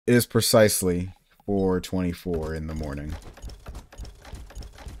It is precisely 4:24 in the morning.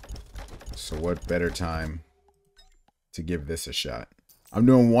 So what better time to give this a shot? I'm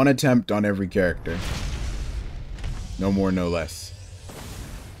doing one attempt on every character. No more, no less.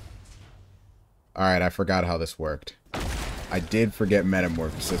 Alright, I forgot how this worked. I did forget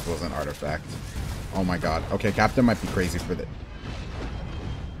Metamorphosis was an artifact. Oh my god. Okay, Captain might be crazy for this.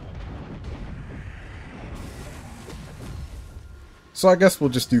 So I guess we'll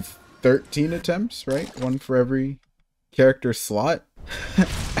just do 13 attempts, right? One for every character slot.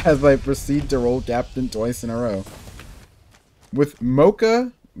 As I proceed to roll Captain twice in a row. With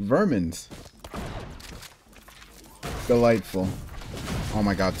Mocha Vermins. Delightful. Oh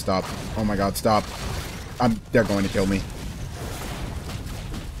my god, stop. Oh my god, stop. They're going to kill me.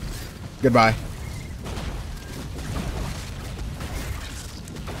 Goodbye.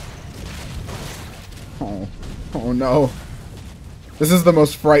 Oh no. This is the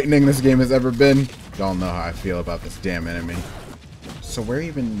most frightening this game has ever been. Y'all know how I feel about this damn enemy. So where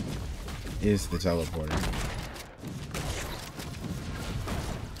even is the teleporter?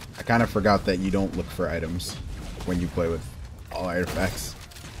 I kind of forgot that you don't look for items when you play with all artifacts.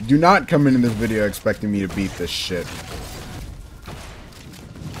 Do not come into this video expecting me to beat this shit.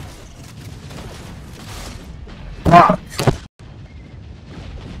 Ah.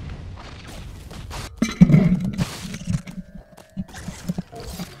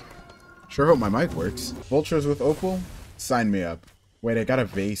 Sure hope my mic works. Vultures with Opal? Sign me up. Wait, I got a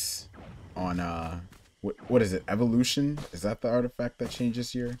vase on, what is it? Evolution? Is that the artifact that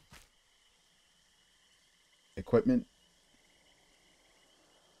changes your equipment?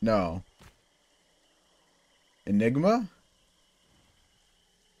 No. Enigma?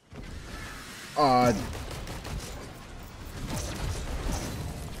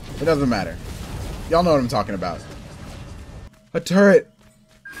 It doesn't matter. Y'all know what I'm talking about. A turret!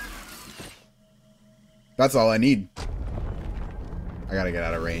 That's all I need. I gotta get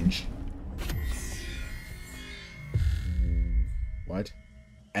out of range. What?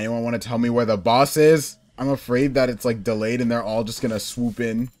 Anyone want to tell me where the boss is? I'm afraid that it's like delayed and they're all just gonna swoop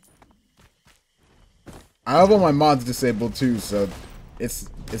in. I have all my mods disabled too, so it's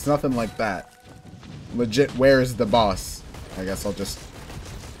nothing like that. Legit, where is the boss? I guess I'll just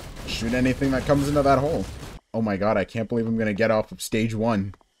shoot anything that comes into that hole. Oh my god, I can't believe I'm gonna get off of stage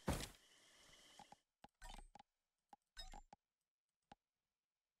 1.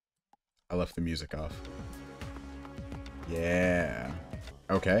 I left the music off. Yeah.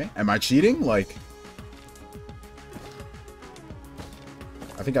 Okay. Am I cheating? Like,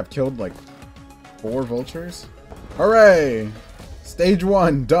 I think I've killed like 4 vultures. Hooray! Stage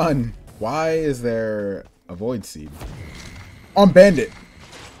 1 done. Why is there a void seed? On bandit.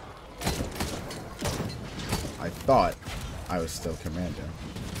 I thought I was still commando.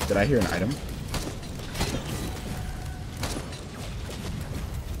 Did I hear an item?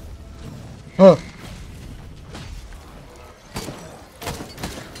 Huh.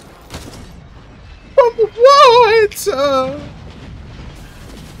 What?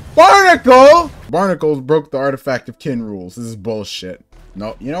 Barnacle! Barnacles broke the artifact of kin rules. This is bullshit.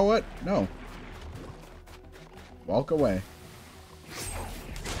 No, you know what? No. Walk away.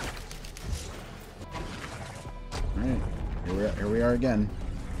 Alright. Here we are again.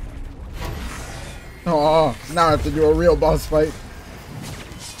 Oh, now I have to do a real boss fight.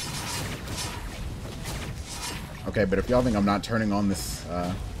 Okay, but if y'all think I'm not turning on this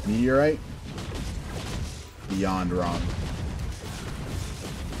meteorite, beyond wrong.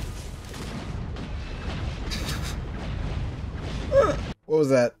 What was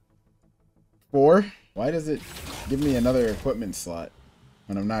that? 4? Why does it give me another equipment slot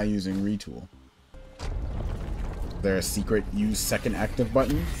when I'm not using retool? Is there a secret use second active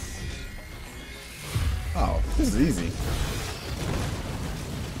button? Oh, this is easy.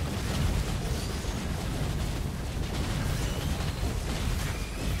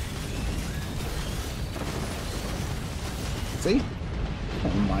 See? Oh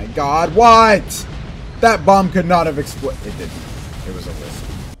my god, what? That bomb could not have exploded. It didn't. It was a wisp.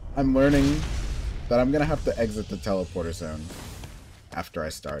 I'm learning that I'm gonna have to exit the teleporter zone after I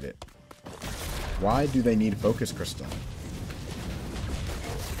start it. Why do they need focus crystal?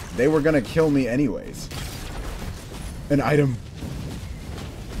 They were gonna kill me anyways. An item.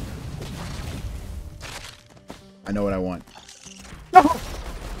 I know what I want. No!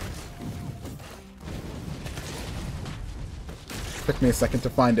 Took me a second to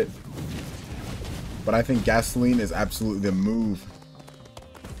find it. But I think gasoline is absolutely the move.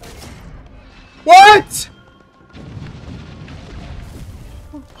 What?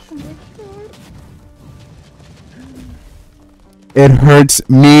 Oh my god. It hurts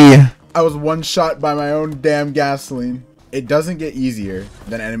me. I was one shot by my own damn gasoline. It doesn't get easier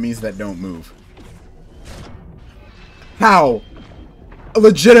than enemies that don't move. How?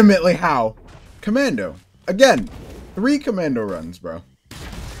 Legitimately how? Commando. Again, 3 commando runs, bro.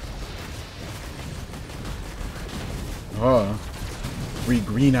 Oh. Free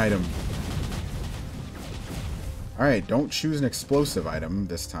green item. Alright, don't choose an explosive item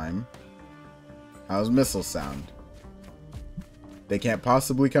this time. How's missiles sound? They can't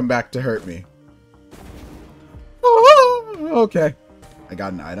possibly come back to hurt me. Oh, okay. I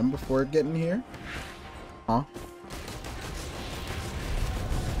got an item before getting here. Huh?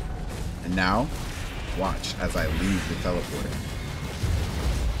 And now, watch as I leave the teleporter.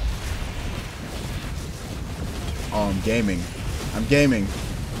 Oh, I'm gaming. I'm gaming.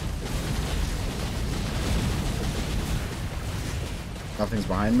 Nothing's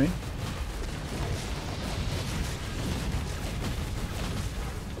behind me.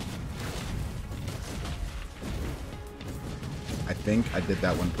 I think I did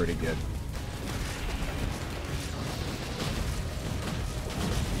that one pretty good.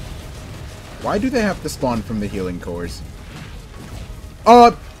 Why do they have to spawn from the healing cores?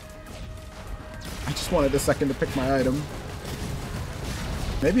 Oh! I just wanted a second to pick my item.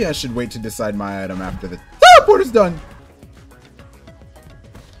 Maybe I should wait to decide my item after the teleporter's done.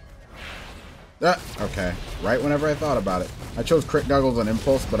 Okay. Right whenever I thought about it. I chose crit goggles on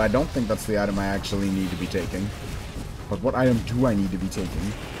impulse, but I don't think that's the item I actually need to be taking. But what item do I need to be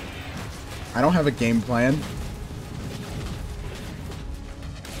taking? I don't have a game plan.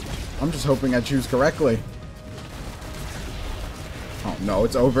 I'm just hoping I choose correctly. Oh no,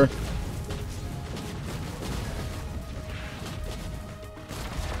 it's over.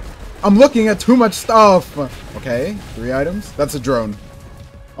 I'm looking at too much stuff. Okay, 3 items. That's a drone.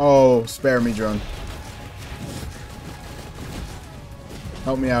 Oh, spare me, drone.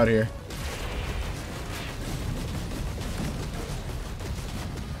 Help me out here.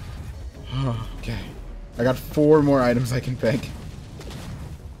 Okay. I got 4 more items I can pick.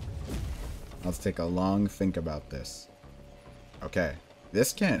 Let's take a long think about this. Okay.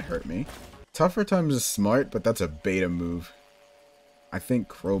 This can't hurt me. Tougher Times is smart, but that's a beta move. I think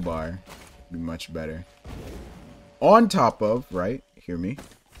crowbar would be much better. On top of, right? Hear me.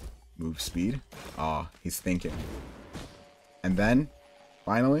 Move speed. Ah, he's thinking. And then,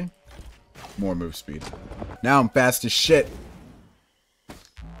 finally, more move speed. Now I'm fast as shit.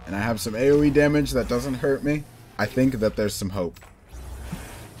 And I have some AoE damage that doesn't hurt me. I think that there's some hope.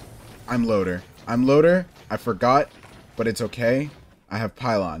 I'm loader. I'm loader. I forgot, but it's okay. I have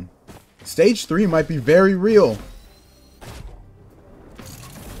pylon. Stage 3 might be very real.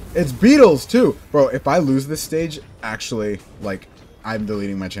 It's beetles too. Bro, if I lose this stage, actually, like, I'm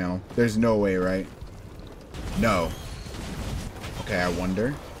deleting my channel. There's no way, right? No. Okay, I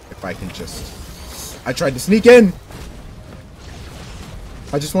wonder if I can just... I tried to sneak in!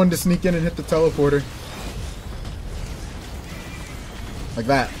 I just wanted to sneak in and hit the teleporter. Like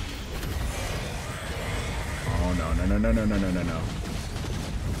that. Oh, no, no, no, no, no, no, no, no, no.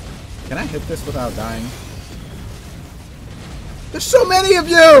 Can I hit this without dying? There's so many of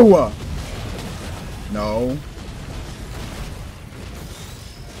you! No.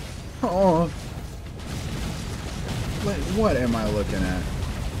 Oh. What am I looking at?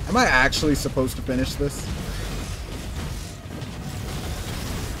 Am I actually supposed to finish this?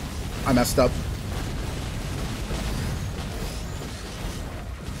 I messed up.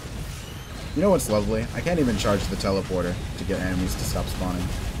 You know what's lovely? I can't even charge the teleporter to get enemies to stop spawning.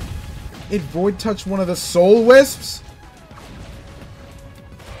 It void touched one of the soul wisps?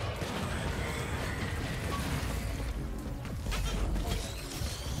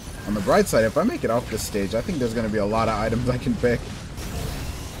 On the bright side, if I make it off this stage, I think there's going to be a lot of items I can pick.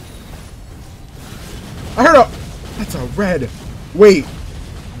 I heard a... That's a red. Wait.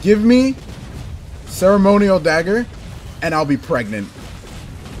 Give me ceremonial dagger, and I'll be pregnant.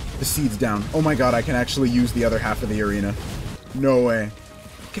 The seed's down. Oh my god, I can actually use the other half of the arena. No way.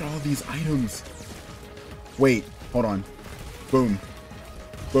 Look at all these items. Wait. Hold on. Boom.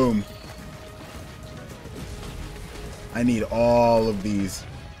 Boom. I need all of these.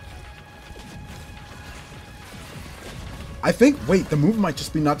 I think, wait, the move might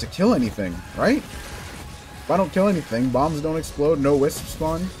just be not to kill anything, right? If I don't kill anything, bombs don't explode, no wisps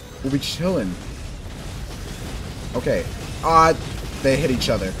spawn, we'll be chilling. Okay. They hit each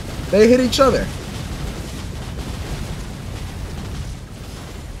other. They hit each other.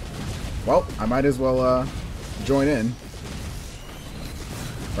 Well, I might as well, join in.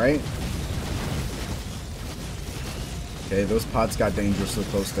 Right? Okay, those pots got dangerously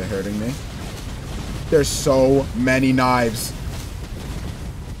close to hurting me. There's so many knives.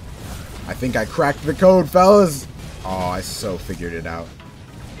 I think I cracked the code, fellas. Oh, I so figured it out.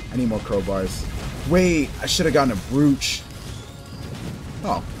 I need more crowbars. Wait, I should have gotten a brooch.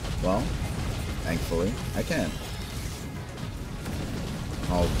 Oh, well, thankfully, I can.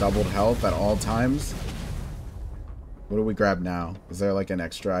 All doubled health at all times. What do we grab now? Is there like an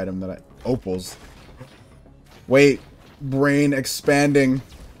extra item that I... Opals. Wait, brain expanding.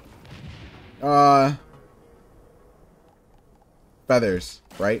 Feathers,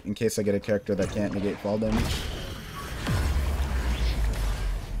 right? In case I get a character that can't negate fall damage.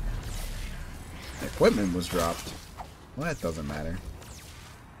 Equipment was dropped. Well, that doesn't matter.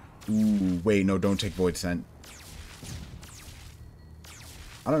 Ooh, wait, no, don't take Void Scent.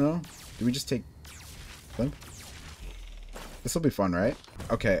 I don't know. Do we just take Blimp? This will be fun, right?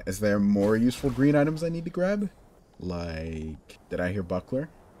 Okay, is there more useful green items I need to grab? Like, did I hear Buckler?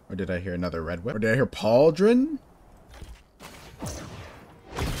 Or did I hear another Red Whip? Or did I hear Pauldron?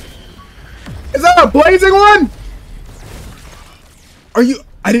 Is that a blazing one? Are you...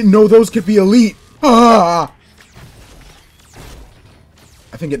 I didn't know those could be elite. Ah!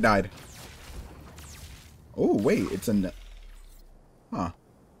 I think it died. Oh, wait, it's a... Huh.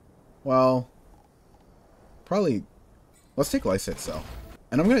 Well, probably... Let's take Lysate Cell.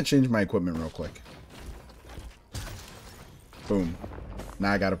 And I'm going to change my equipment real quick. Boom.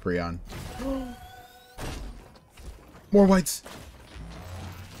 Now I got a Prion. More whites.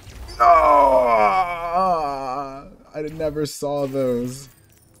 No! I never saw those.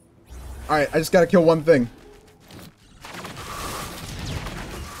 Alright, I just got to kill one thing.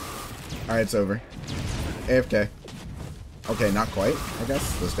 Alright, it's over. AFK. Okay, not quite, I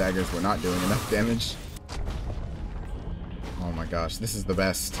guess. Those daggers were not doing enough damage. Oh my gosh, this is the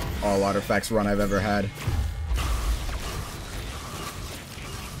best all artifacts run I've ever had.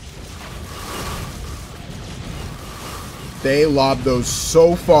 They lobbed those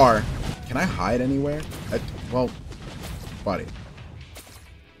so far. Can I hide anywhere? Well, buddy.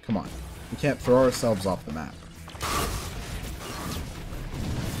 Come on. We can't throw ourselves off the map.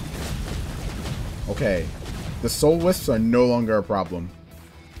 Okay. The Soul Wisps are no longer a problem.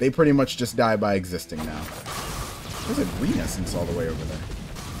 They pretty much just die by existing now. There's a green essence all the way over there.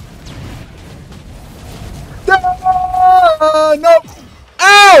 No!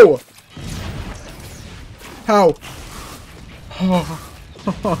 Ow! How? Oh,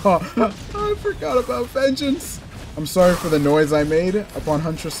 I forgot about vengeance. I'm sorry for the noise I made upon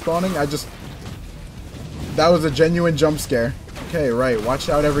Huntress spawning. That was a genuine jump scare. Okay, right. Watch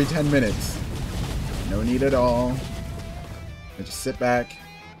out every 10 minutes. No need at all. I just sit back.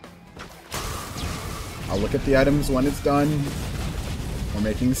 I'll look at the items when it's done. We're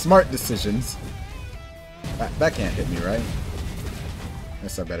making smart decisions. That can't hit me, right?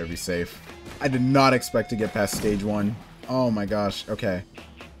 Guess I better be safe. I did not expect to get past stage 1. Oh my gosh. Okay.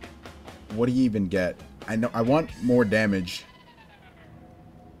 What do you even get? I know I want more damage.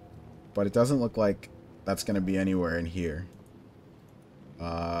 But it doesn't look like that's going to be anywhere in here.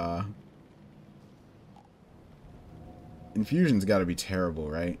 Infusion's got to be terrible,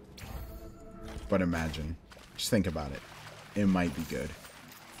 right? But imagine. Just think about it. It might be good.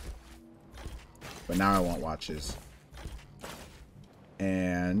 But now I want watches.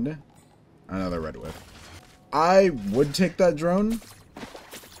 And another Red Whip. I would take that drone,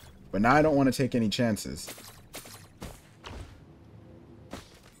 but now I don't want to take any chances.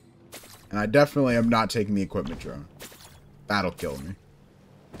 And I definitely am not taking the equipment drone. That'll kill me.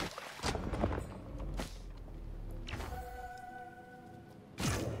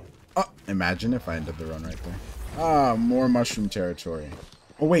 Oh, imagine if I ended the run right there. Ah, more mushroom territory.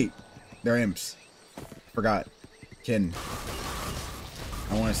 Oh wait, they're imps. Forgot. Kin.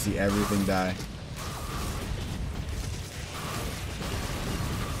 I want to see everything die.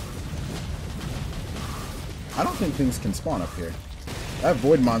 I don't think things can spawn up here. That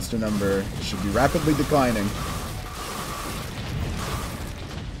void monster number should be rapidly declining.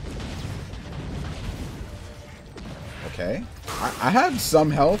 Okay. I had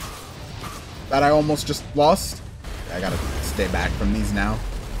some health that I almost just lost. I gotta stay back from these now.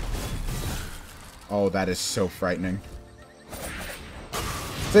 Oh, that is so frightening.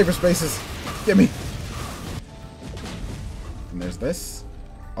 Safer spaces. Get me. And there's this.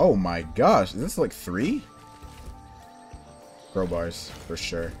 Oh my gosh. Is this like 3? Crowbars, for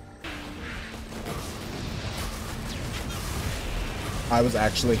sure. I was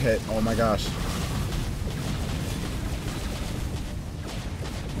actually hit. Oh my gosh.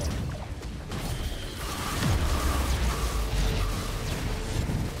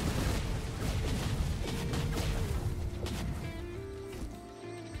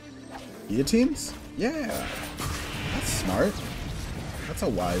 Guillotines? Yeah. That's smart. That's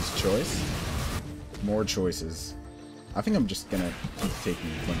That's a wise choice. More choices. I think I'm just gonna keep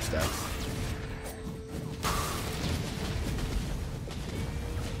taking flint stacks.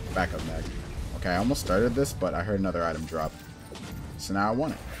 Backup mag. Okay, I almost started this, but I heard another item drop. So now I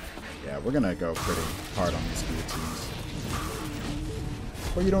want it. Yeah, we're gonna go pretty hard on these guillotines.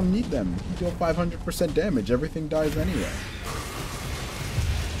 But you don't need them. You deal 500% damage. Everything dies anyway.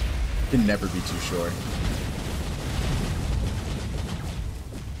 Can never be too sure.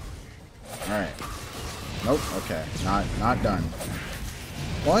 Alright. Nope, okay. Not done.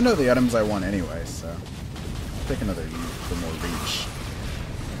 Well, I know the items I want anyway, so I'll take another E for more reach.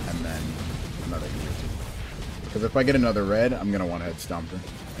 And then another E. Because if I get another red, I'm gonna want a head stomper.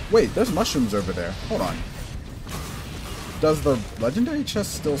 Wait, there's mushrooms over there. Hold on. Does the legendary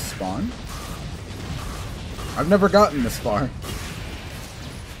chest still spawn? I've never gotten this far.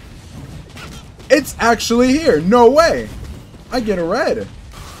 It's actually here! No way! I get a red!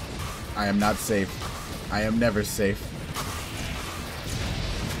 I am not safe. I am never safe.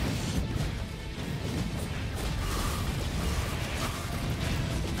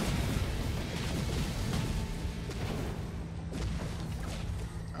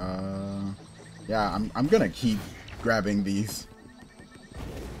 Yeah, I'm gonna keep grabbing these.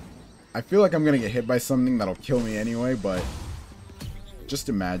 I feel like I'm gonna get hit by something that'll kill me anyway, but just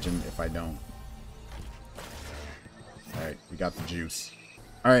imagine if I don't. Alright, we got the juice.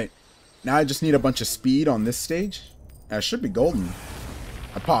 Alright, now I just need a bunch of speed on this stage. And it should be golden.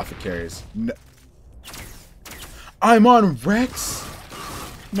 Apothecaries. No. I'm on Rex?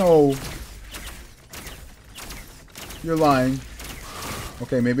 No. You're lying.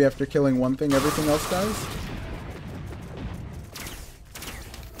 Okay, maybe after killing one thing, everything else dies?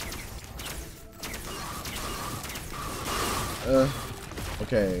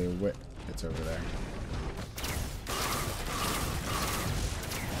 Okay, wait. It's over there.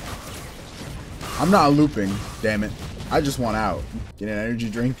 I'm not looping, damn it. I just want out. Get an energy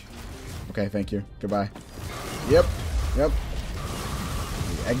drink. Okay, thank you. Goodbye. Yep. Yep.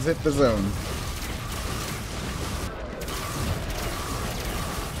 We exit the zone.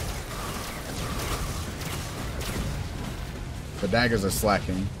 The daggers are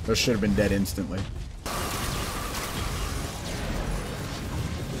slacking. Those should have been dead instantly.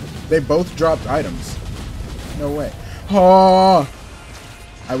 They both dropped items. No way. Oh!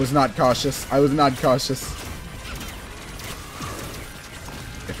 I was not cautious. I was not cautious.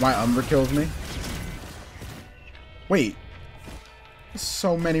 If my Umbra kills me... Wait. There's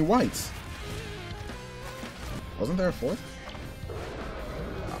so many whites. Wasn't there a fourth?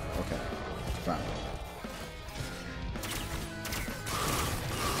 Oh, okay. Found it.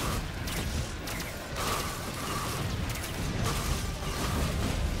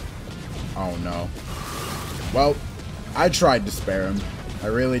 Oh no. Well, I tried to spare him. I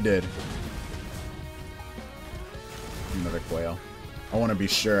really did. Another quail. I want to be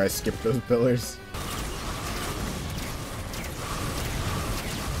sure I skipped those pillars.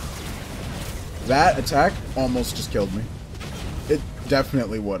 That attack almost just killed me. It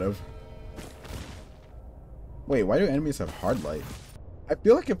definitely would have. Wait, why do enemies have hard light? I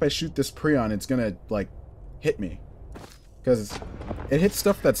feel like if I shoot this Prion, it's gonna, like, hit me. Because it hits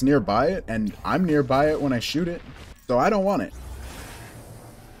stuff that's nearby it, and I'm nearby it when I shoot it. So I don't want it.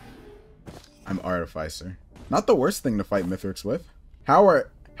 I'm Artificer. Not the worst thing to fight Mithrix with. How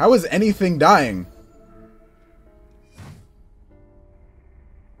is anything dying?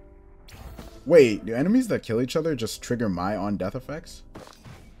 Wait, do enemies that kill each other just trigger my on-death effects?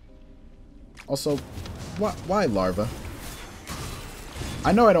 Also, why larva?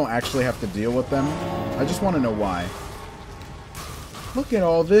 I know I don't actually have to deal with them. I just want to know why. Look at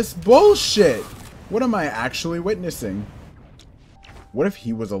all this bullshit! What am I actually witnessing? What if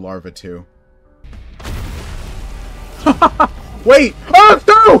he was a larva too? Wait! Oh,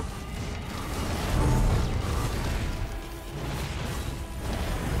 no!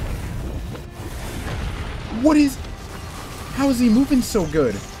 What is... How is he moving so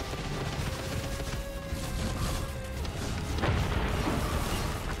good?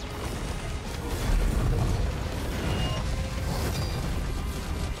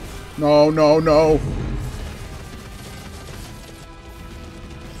 No, no, no.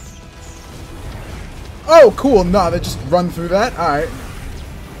 Oh, cool. Nah, they just run through that. Alright.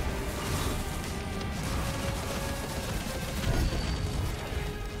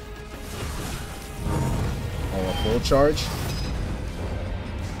 Oh, a full charge.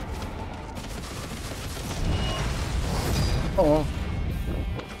 Oh.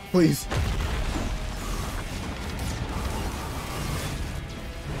 Please.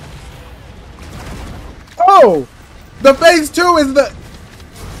 Oh! The phase 2 is the...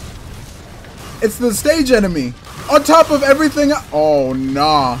 It's the stage enemy. On top of everything. Oh,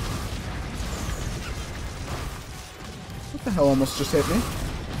 nah. What the hell almost just hit me?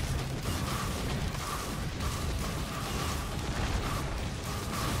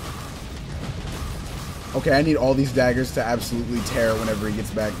 Okay, I need all these daggers to absolutely tear whenever he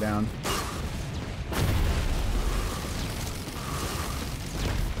gets back down.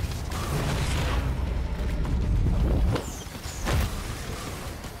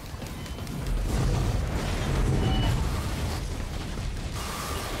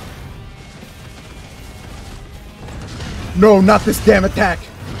 No, not this damn attack.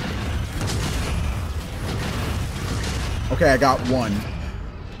 Okay, I got one.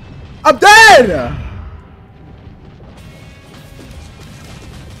 I'm dead!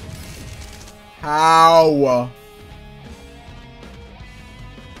 How?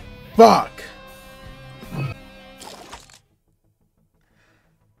 Fuck.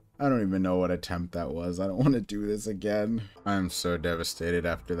 I don't even know what attempt that was. I don't want to do this again. I'm so devastated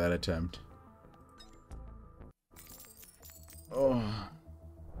after that attempt. Oh.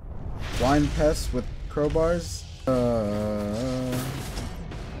 Blind pests with crowbars?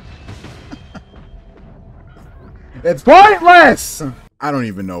 It's pointless! I don't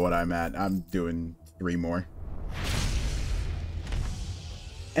even know what I'm at. I'm doing 3 more.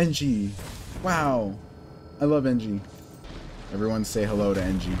 NG. Wow. I love NG. Everyone say hello to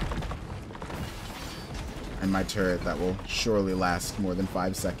NG. And my turret that will surely last more than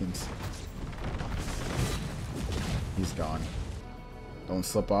 5 seconds. He's gone. Don't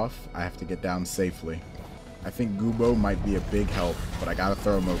slip off. I have to get down safely. I think Gubo might be a big help, but I gotta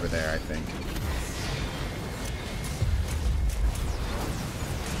throw him over there, I think.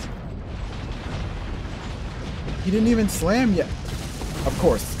 He didn't even slam yet. Of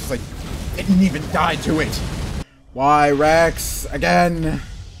course, because I didn't even die to it. Why, Rex? Again?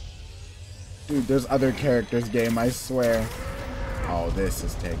 Dude, there's other characters game, I swear. Oh, this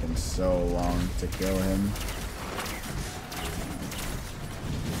is taking so long to kill him.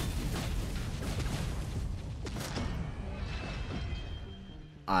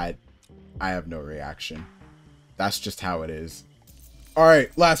 I have no reaction. That's just how it is.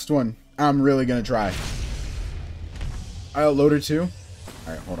 Alright, last one. I'm really gonna try. Loader 2.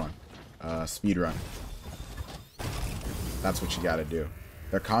 Alright, hold on. Speed run. That's what you gotta do.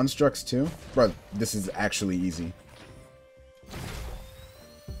 They're constructs too? Bro, this is actually easy.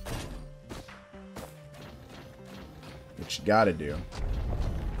 What you gotta do.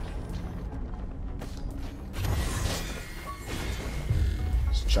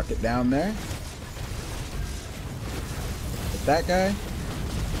 Just chuck it down there. Hit that guy.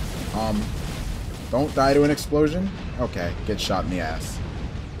 Don't die to an explosion. Okay, get shot in the ass.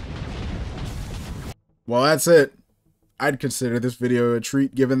 Well, that's it. I'd consider this video a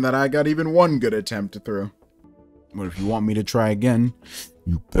treat given that I got even one good attempt through. But if you want me to try again,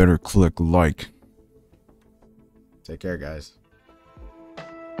 you better click like. Take care, guys.